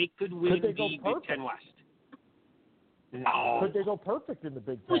win. They could win the Big Ten West. No. Could they go perfect in the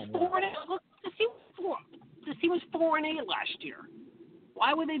Big Ten? Look, the team was 4-8 last year.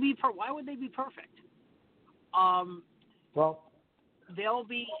 Why would they be? Why would they be perfect? Well, they'll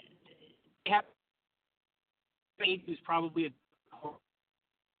be. They have who's probably a.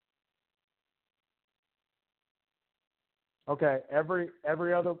 Okay, every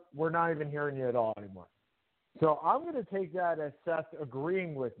other, we're not even hearing you at all anymore. So I'm going to take that as Seth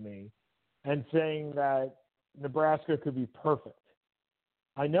agreeing with me and saying that Nebraska could be perfect.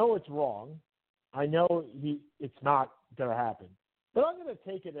 I know it's wrong. I know it's not going to happen. But I'm going to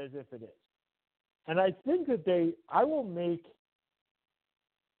take it as if it is. And I think that I will make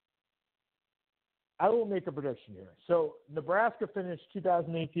a prediction here. So Nebraska finished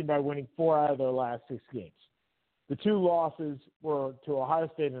 2018 by winning 4 out of their last 6 games. The 2 losses were to Ohio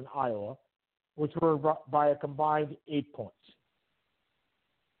State and Iowa, which were by a combined 8 points.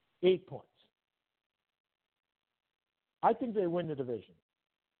 8 points. I think they win the division.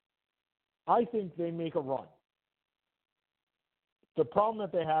 I think they make a run. The problem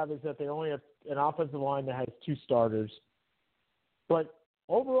that they have is that they only have an offensive line that has 2 starters. But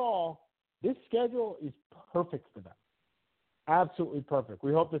overall, this schedule is perfect for them. Absolutely perfect.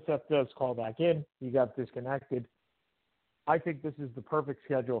 We hope that Seth does call back in. He got disconnected. I think this is the perfect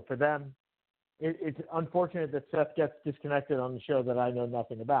schedule for them. It's unfortunate that Seth gets disconnected on the show that I know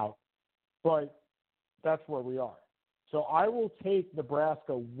nothing about, but that's where we are. So I will take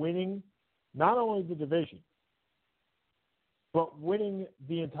Nebraska winning not only the division, but winning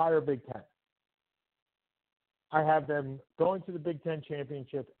the entire Big Ten. I have them going to the Big Ten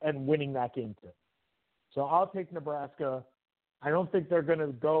championship and winning that game too. So I'll take Nebraska. I don't think they're going to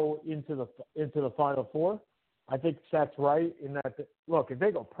go into the Final Four. I think Seth's right in that. Look, if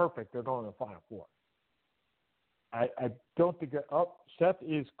they go perfect, they're going to the Final Four. I don't think that. Oh, Seth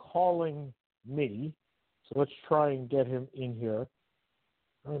is calling me, so let's try and get him in here.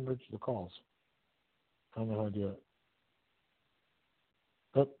 I don't merge the calls. I don't know how to do it.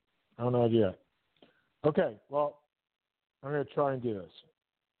 Oh, I don't know how to do it. Okay, well, I'm going to try and do this.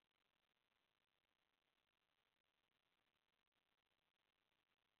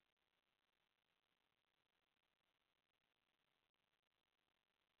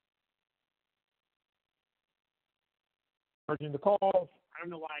 Merging the calls. I don't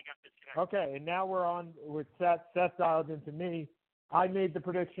know why I got disconnected. Okay, and now we're on with Seth. Seth dialed into me. I made the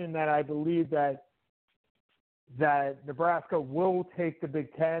prediction that I believe that Nebraska will take the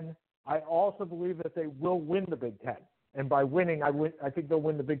Big Ten. I also believe that they will win the Big Ten. And by winning, I think they'll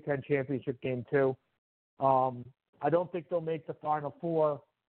win the Big Ten championship game too. I don't think they'll make the Final Four,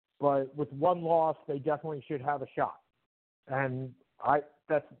 but with one loss, they definitely should have a shot. And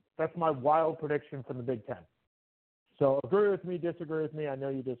that's my wild prediction from the Big Ten. So agree with me, disagree with me. I know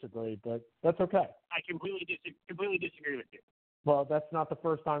you disagree, but that's okay. I completely disagree with you. Well, that's not the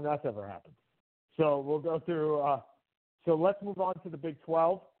first time that's ever happened. So we'll go through. So let's move on to the Big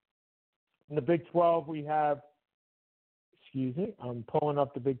 12. In the Big 12, we have, excuse me, I'm pulling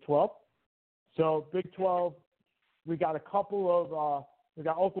up the Big 12. So Big 12, we got a couple of, we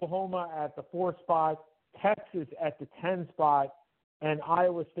got Oklahoma at the 4 spot, Texas at the 10 spot, and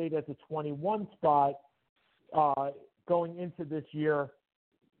Iowa State at the 21 spot going into this year.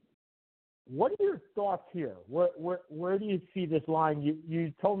 What are your thoughts here? Where do you see this line?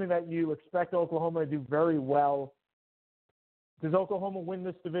 You told me that you expect Oklahoma to do very well. Does Oklahoma win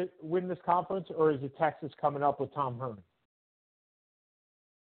this conference, or is it Texas coming up with Tom Herman?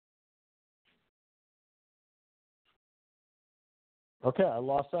 Okay, I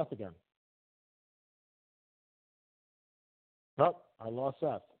lost Seth again. Oh, I lost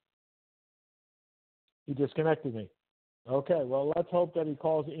Seth. He disconnected me. Okay, well, let's hope that he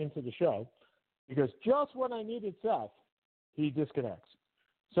calls into the show, because just when I needed Seth, he disconnects.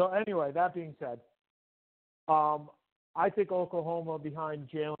 So anyway, that being said, I think Oklahoma behind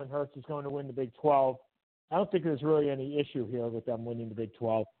Jalen Hurts is going to win the Big 12. I don't think there's really any issue here with them winning the Big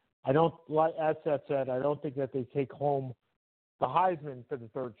 12. I don't, like as Seth said, I don't think that they take home the Heisman for the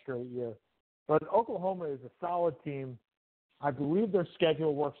 3rd straight year. But Oklahoma is a solid team. I believe their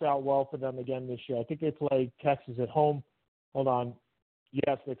schedule works out well for them again this year. I think they play Texas at home. Hold on.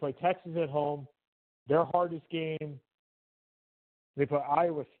 Yes, they play Texas at home. Their hardest game. They play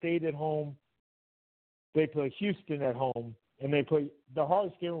Iowa State at home. They play Houston at home. And they play the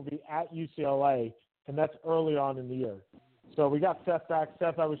hardest game will be at UCLA, and that's early on in the year. So we got Seth back.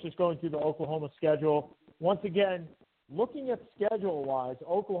 Seth, I was just going through the Oklahoma schedule. Once again, looking at schedule-wise,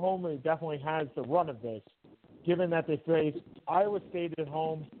 Oklahoma definitely has the run of this, given that they face Iowa State at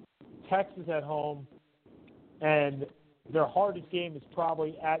home, Texas at home, and their hardest game is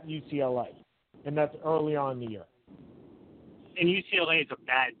probably at UCLA, and that's early on in the year. And UCLA is a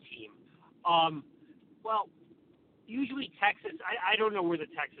bad team. Well, usually Texas, I don't know where the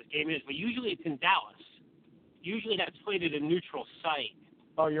Texas game is, but usually it's in Dallas. Usually that's played at a neutral site.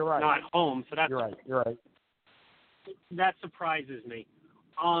 Oh, you're right. Not home. So that's You're right. That surprises me.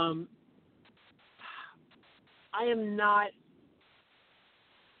 I am not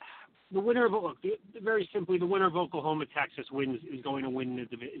the winner of very simply the winner of Oklahoma Texas is going to win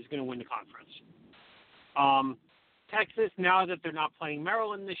the conference. Texas, now that they're not playing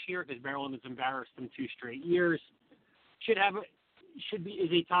Maryland this year because Maryland has embarrassed them 2 straight years, is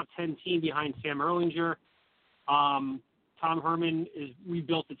a top 10 team behind Sam Erlinger. Tom Herman has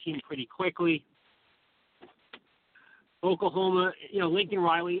rebuilt the team pretty quickly. Oklahoma, Lincoln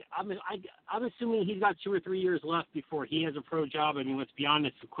Riley, I'm assuming he's got 2 or 3 years left before he has a pro job. I mean, let's be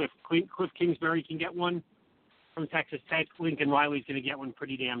honest, Cliff Kingsbury can get one from Texas Tech. Lincoln Riley's going to get one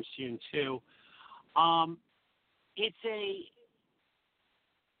pretty damn soon, too. it's a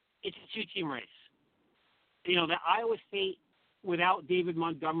two-team race. You know, the Iowa State without David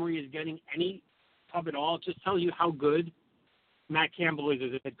Montgomery is getting any pub at all. It just tells you how good Matt Campbell is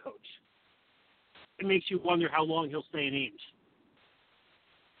as a head coach. It makes you wonder how long he'll stay in Ames.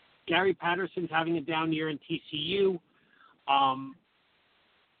 Gary Patterson's having a down year in TCU.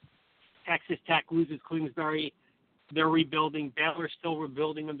 Texas Tech loses Kingsbury. They're rebuilding. Baylor's still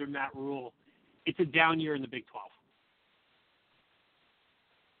rebuilding under Matt Rule. It's a down year in the Big 12.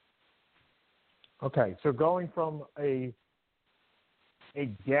 Okay, so going from a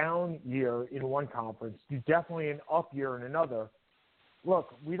down year in one conference to definitely an up year in another.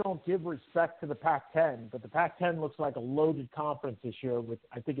 Look, we don't give respect to the Pac-10, but the Pac-10 looks like a loaded conference this year with,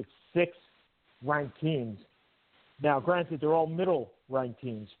 I think it's 6 ranked teams. Now, granted, they're all middle-ranked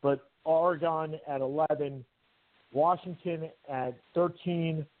teams, but Oregon at 11, Washington at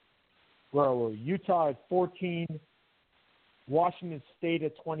 13, Utah at 14, Washington State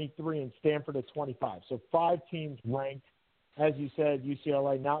at 23, and Stanford at 25. So 5 teams ranked. As you said,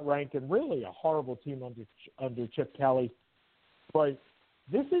 UCLA not ranked, and really a horrible team under Chip Kelly. But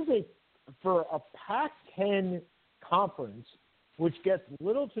this is for a Pac-10 conference, which gets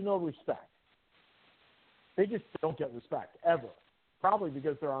little to no respect. They just don't get respect, ever. Probably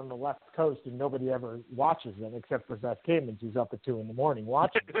because they're on the left coast and nobody ever watches them except for Beth Kamens, who's up at 2 a.m.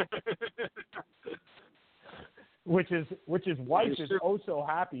 watching. Which is wife is oh so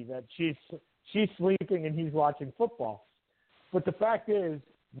happy that she's sleeping and he's watching football. But the fact is,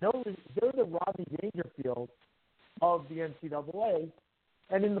 no, they're the Rodney Dangerfield of the NCAA,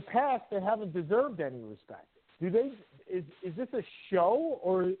 and in the past they haven't deserved any respect. Do they? Is this a show,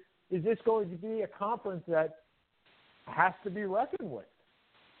 or is this going to be a conference that has to be reckoned with?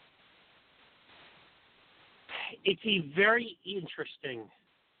 It's a very interesting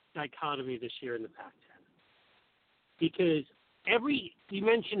dichotomy this year in the Pac-10 because you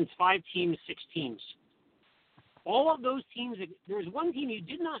mentioned it's 5 teams, 6 teams. All of those teams, there's one team you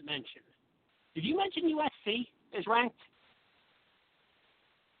did not mention. Did you mention USC is ranked?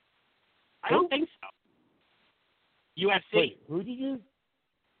 I don't think so. USC. Wait, who did you?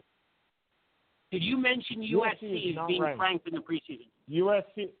 Did you mention USC as being ranked in the preseason?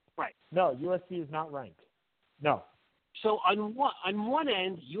 USC. Right. No, USC is not ranked. No. So on one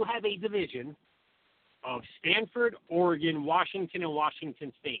end, you have a division of Stanford, Oregon, Washington, and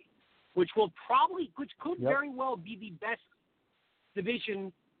Washington State, which could very well be the best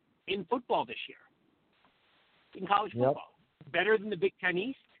division in football this year, in college football. Better than the Big Ten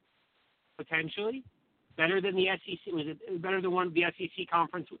East, potentially. Better than the SEC. Was it better than one of the SEC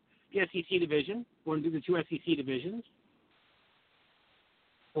conference, the SEC division, one of the 2 SEC divisions?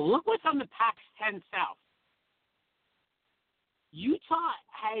 Well, look what's on the Pac-10 South. Utah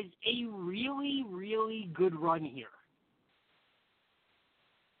has a really, really good run here.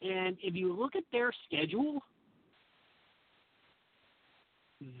 And if you look at their schedule,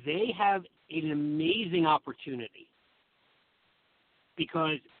 they have an amazing opportunity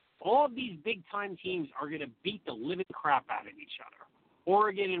because all of these big-time teams are going to beat the living crap out of each other.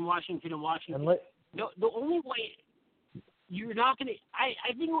 Oregon and Washington. The only way you're not going to –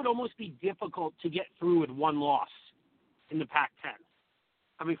 I think it would almost be difficult to get through with one loss in the Pac-10,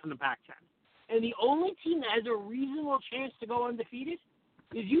 coming from the Pac-10. And the only team that has a reasonable chance to go undefeated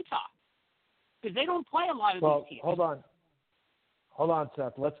is Utah, because they don't play a lot of these teams. Hold on,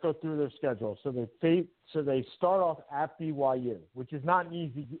 Seth. Let's go through their schedule. So they start off at BYU, which is not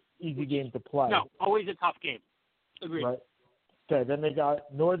an easy game to play. No, always a tough game. Agreed. Right. Okay, then they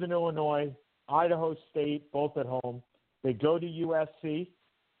got Northern Illinois, Idaho State, both at home. They go to USC.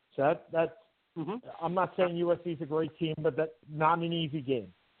 So that's I'm not saying USC is a great team, but that's not an easy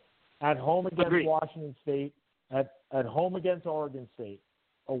game. At home against Washington State, at home against Oregon State,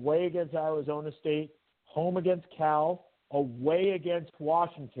 away against Arizona State, home against Cal, away against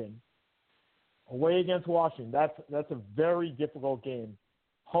Washington. That's a very difficult game.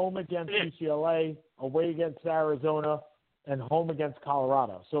 Home against UCLA, away against Arizona, and home against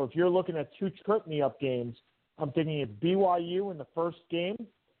Colorado. So if you're looking at 2 trip-me-up games, I'm thinking it's BYU in the first game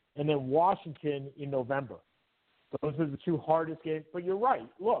and then Washington in November. Those are the 2 hardest games. But you're right.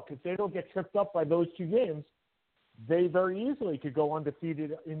 Look, if they don't get tripped up by those 2 games, they very easily could go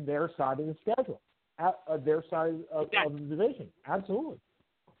undefeated in their side of the schedule, their side of the division. Absolutely.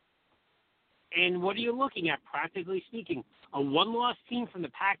 And what are you looking at, practically speaking? A one-loss team from the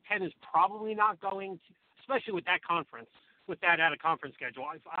Pac-10 is probably not going to, especially with that conference, with that out-of-conference schedule.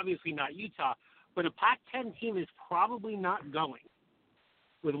 It's obviously not Utah, but a Pac-10 team is probably not going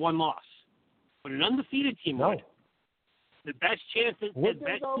with one loss. But an undefeated team would. The best chance, the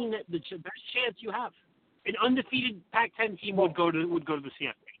best chance you have. An undefeated Pac-10 team would go to the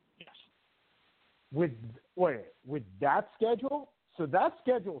CFP. Yes. With that schedule, so that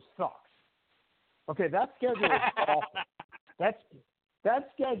schedule sucks. Okay, that schedule is awful. That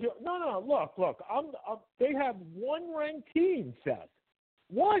schedule. No. Look. They have one ranked team, Seth.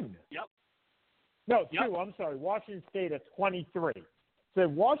 One. Yep. No, two. I'm sorry. Washington State at 23. So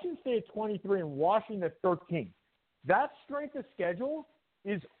Washington State at 23 and Washington at 13. That strength of schedule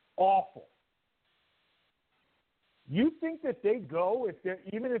is awful. You think that they go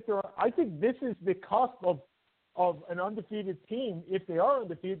even if they're? I think this is the cusp of an undefeated team, if they are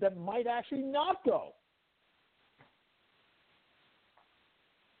undefeated, that might actually not go.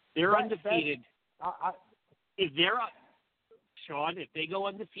 They're undefeated. If they go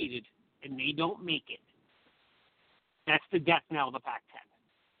undefeated and they don't make it, that's the death knell of the Pac-10.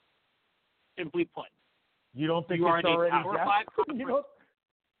 Simply put. You don't think you it's already Power 5 you know?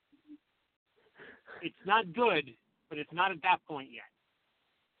 It's not good, but it's not at that point yet.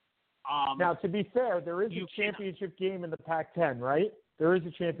 Now, to be fair, there is a championship game in the Pac-10, right? There is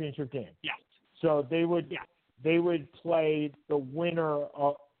a championship game. Yes. So they would play the winner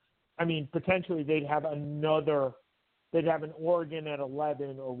of. I mean, potentially they'd have an Oregon at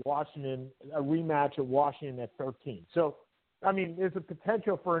 11 or Washington, a rematch of Washington at 13. So, I mean, there's a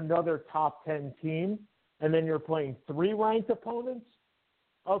potential for another top 10 team, and then you're playing 3 ranked opponents.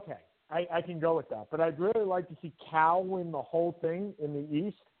 Okay, I can go with that. But I'd really like to see Cal win the whole thing in the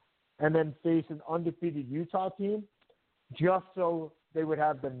East and then face an undefeated Utah team just so they would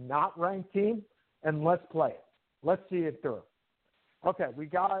have the not ranked team, and let's play it. Let's see it through. Okay, we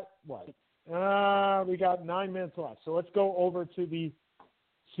got what? We got 9 minutes left. So let's go over to the.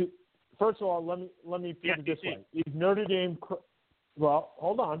 First of all, let me put it this way: is Notre Dame? Well,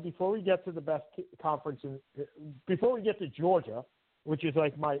 hold on. Before we get to the best conference, before we get to Georgia, which is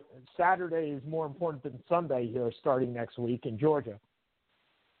like my Saturday is more important than Sunday here, starting next week in Georgia.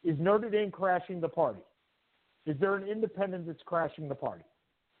 Is Notre Dame crashing the party? Is there an independent that's crashing the party?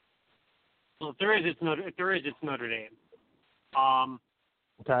 Well, if there is, it's Notre Dame.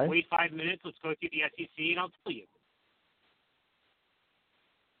 Okay. Wait 5 minutes. Let's go through the SEC, and I'll tell you.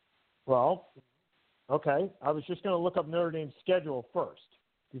 Well, okay. I was just going to look up Notre Dame's schedule first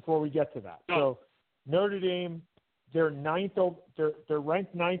before we get to that. No. So Notre Dame, they're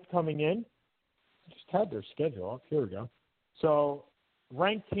ranked 9th coming in. I just had their schedule up. Here we go. So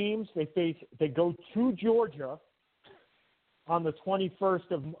ranked teams, they go to Georgia on the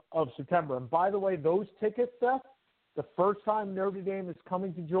 21st of September. And by the way, those tickets, Seth, the first time Notre Dame is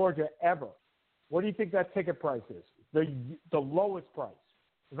coming to Georgia ever. What do you think that ticket price is? The lowest price.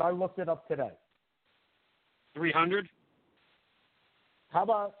 Because I looked it up today. $300. How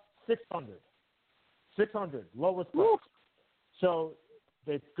about 600? 600, lowest price. So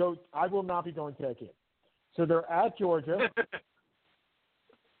they go. I will not be going to that game. So they're at Georgia,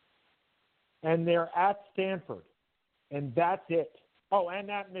 and they're at Stanford, and that's it. Oh,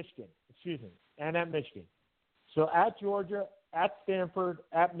 and at Michigan. Excuse me, and at Michigan. So at Georgia, at Stanford,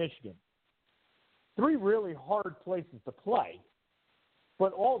 at Michigan. 3 really hard places to play,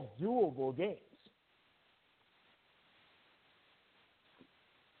 but all doable games.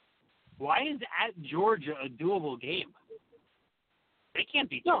 Why is at Georgia a doable game? They can't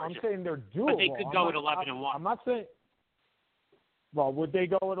beat Georgia. No, I'm saying they're doable. But they could go at 11-1. I'm not saying. Well, would they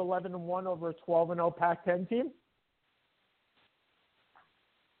go at 11-1 over a 12-0 Pac-10 team?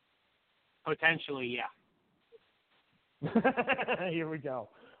 Potentially, yeah. Here we go.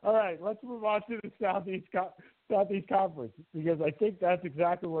 All right, let's move on to the Southeast Conference because I think that's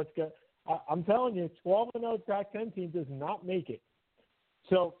exactly what's going. I'm telling you, 12-0 Pac-10 team does not make it.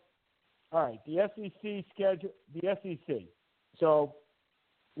 So, all right, the SEC schedule. The SEC. So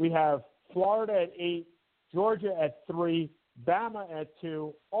we have Florida at 8, Georgia at 3, Bama at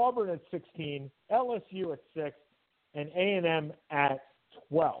 2, Auburn at 16, LSU at 6, and A&M at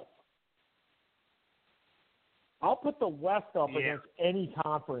 12. I'll put the West up against any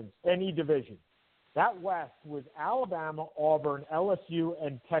conference, any division. That West was Alabama, Auburn, LSU,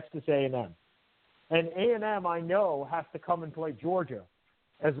 and Texas A&M. And A&M, I know, has to come and play Georgia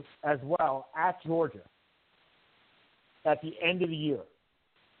as well at Georgia at the end of the year.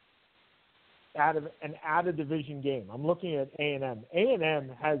 Out of division game. I'm looking at A&M.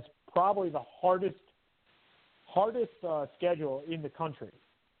 A&M has probably the hardest schedule in the country.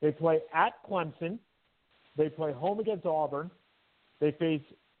 They play at Clemson. They play home against Auburn. They face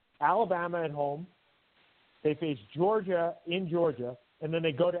Alabama at home. They face Georgia in Georgia, and then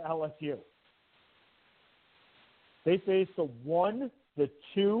they go to LSU. They face the 1, the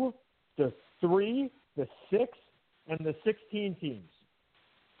 2, the 3, the 6, and the 16 teams.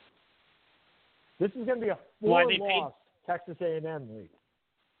 This is going to be a Why 4-loss Texas A&M league.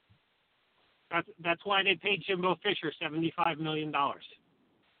 That's why they paid Jimbo Fisher $75 million.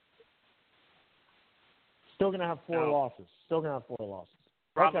 Still going to have 4 losses.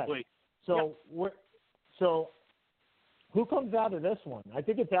 Probably. Okay. So who comes out of this one? I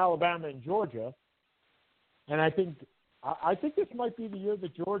think it's Alabama and Georgia, and I think this might be the year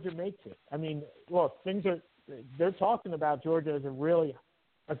that Georgia makes it. I mean, look, they're talking about Georgia as a really,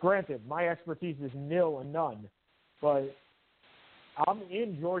 granted, my expertise is nil and none, but I'm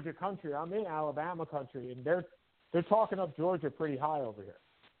in Georgia country, I'm in Alabama country, and they're talking up Georgia pretty high over here.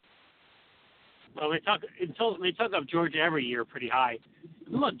 Well, they talk up Georgia every year pretty high.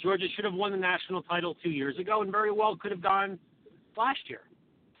 Look, Georgia should have won the national title 2 years ago and very well could have gone last year.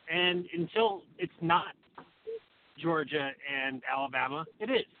 And until it's not Georgia and Alabama, it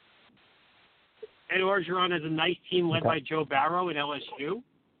is. Ed Orgeron has a nice team led by Joe Barrow and LSU.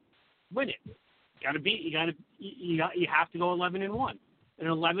 Win it. You have to go 11-1. An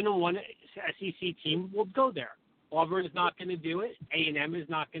 11-1 SEC team will go there. Auburn is not going to do it. A&M is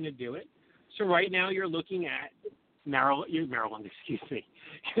not going to do it. So right now you're looking at Maryland, excuse me.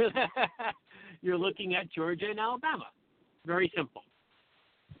 You're looking at Georgia and Alabama. Very simple.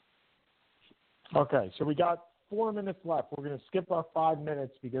 Okay, so we got 4 minutes left. We're going to skip our 5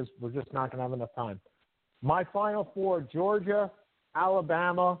 minutes because we're just not going to have enough time. My final 4, Georgia,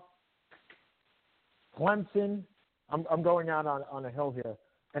 Alabama, Clemson. I'm going out on a hill here.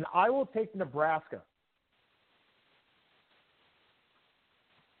 And I will take Nebraska.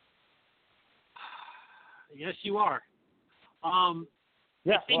 Yes, you are.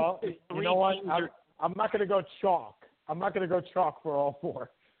 Yeah, well, you know what? I'm not going to go chalk. I'm not going to go chalk for all 4.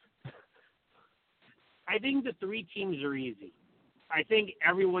 I think the 3 teams are easy. I think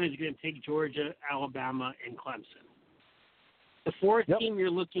everyone is going to take Georgia, Alabama, and Clemson. The 4th team you're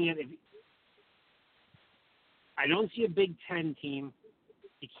looking at, I don't see a Big Ten team.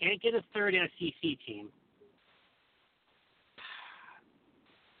 You can't get a 3rd SEC team.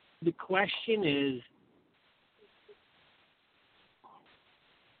 The question is,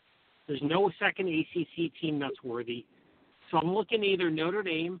 there's no 2nd ACC team that's worthy. So I'm looking at either Notre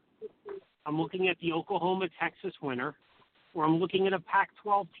Dame, I'm looking at the Oklahoma-Texas winner, or I'm looking at a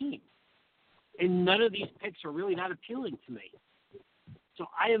Pac-12 team. And none of these picks are really not appealing to me. So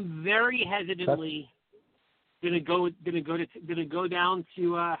I am very hesitantly going to go down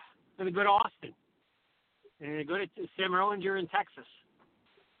to Austin. And go to Sam Erlinger in Texas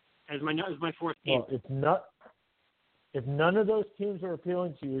as my 4th team. Well, if none of those teams are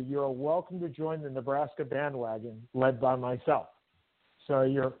appealing to you, you're welcome to join the Nebraska bandwagon led by myself. So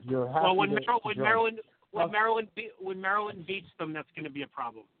you're happy. Well, when Maryland beats them, that's going to be a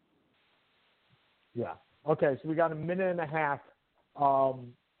problem. Yeah. Okay. So we got a minute and a half.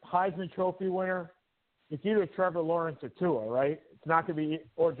 Heisman Trophy winner. It's either Trevor Lawrence or Tua, right? It's not going to be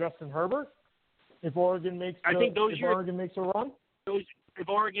or Justin Herbert. If Oregon makes Oregon makes a run. If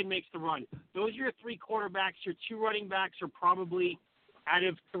Oregon makes the run, those are your 3 quarterbacks. Your 2 running backs are probably out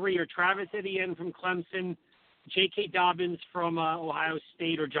of 3 are Travis Etienne from Clemson, J.K. Dobbins from Ohio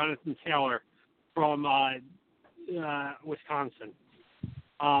State, or Jonathan Taylor from Wisconsin.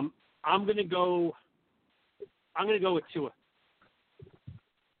 I'm going to go with Tua.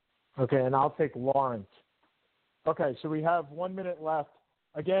 Okay, and I'll take Lawrence. Okay, so we have 1 minute left.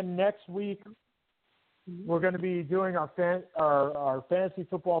 Again, next week we're going to be doing our fantasy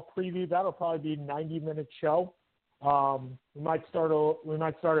football preview. That'll probably be a 90-minute show. We might start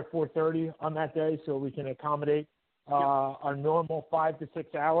at 4:30 on that day so we can accommodate our normal 5 to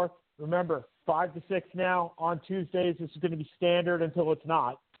 6 hour. Remember, 5 to 6 now on Tuesdays. This is going to be standard until it's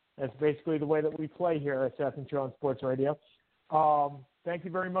not. That's basically the way that we play here at Seth and Sean Sports Radio. Thank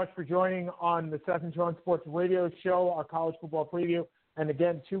you very much for joining on the Seth and Sean Sports Radio show, our college football preview. And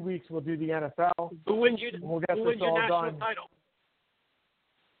again, 2 weeks we'll do the NFL. Who wins your national title?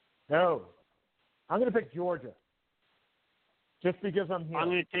 No. I'm going to pick Georgia. Just because I'm here. I'm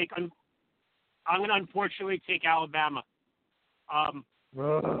going to unfortunately take Alabama.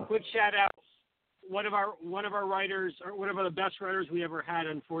 Quick shout out. One of our writers, or one of the best writers we ever had,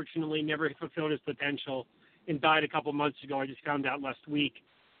 unfortunately never fulfilled his potential and died a couple months ago. I just found out last week.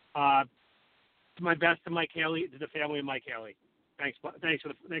 My best to Mike Haley, to the family of Mike Haley. Thanks for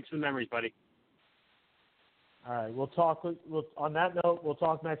the memories, buddy. All right, we'll talk. On that note, we'll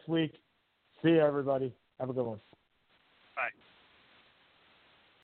talk next week. See you, everybody. Have a good one. Bye.